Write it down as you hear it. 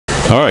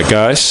All right,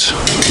 guys.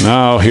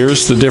 Now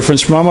here's the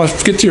difference. Mama,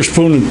 get your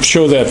spoon and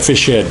show that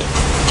fish head.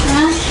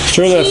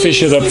 Show that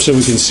fish head up so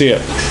we can see it.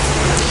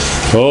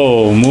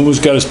 Oh, Mumu's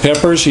got his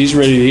peppers. He's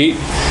ready to eat.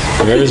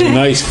 There's a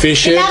nice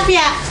fish head.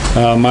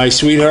 My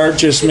sweetheart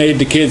just made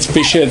the kids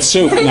fish head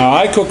soup. Now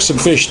I cooked some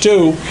fish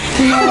too,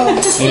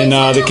 and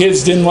the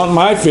kids didn't want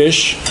my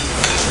fish.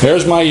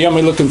 There's my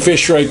yummy looking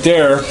fish right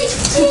there,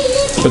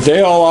 but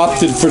they all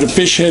opted for the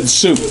fish head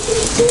soup,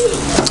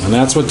 and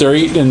that's what they're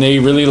eating, and they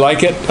really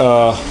like it.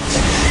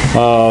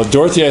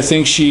 Dorothy, I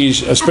think she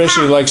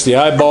especially likes the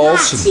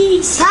eyeballs.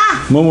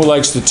 Mumu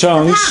likes the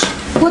tongues.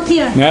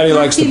 Maddie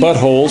likes the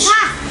buttholes.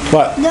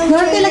 But no,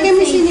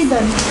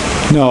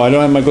 I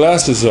don't have my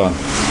glasses on.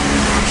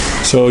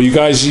 So you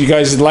guys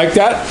like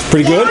that?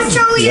 Pretty good?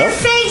 Show your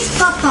face,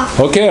 Papa.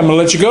 Okay, I'm gonna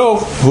let you go.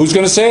 Who's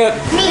gonna say it?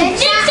 Me.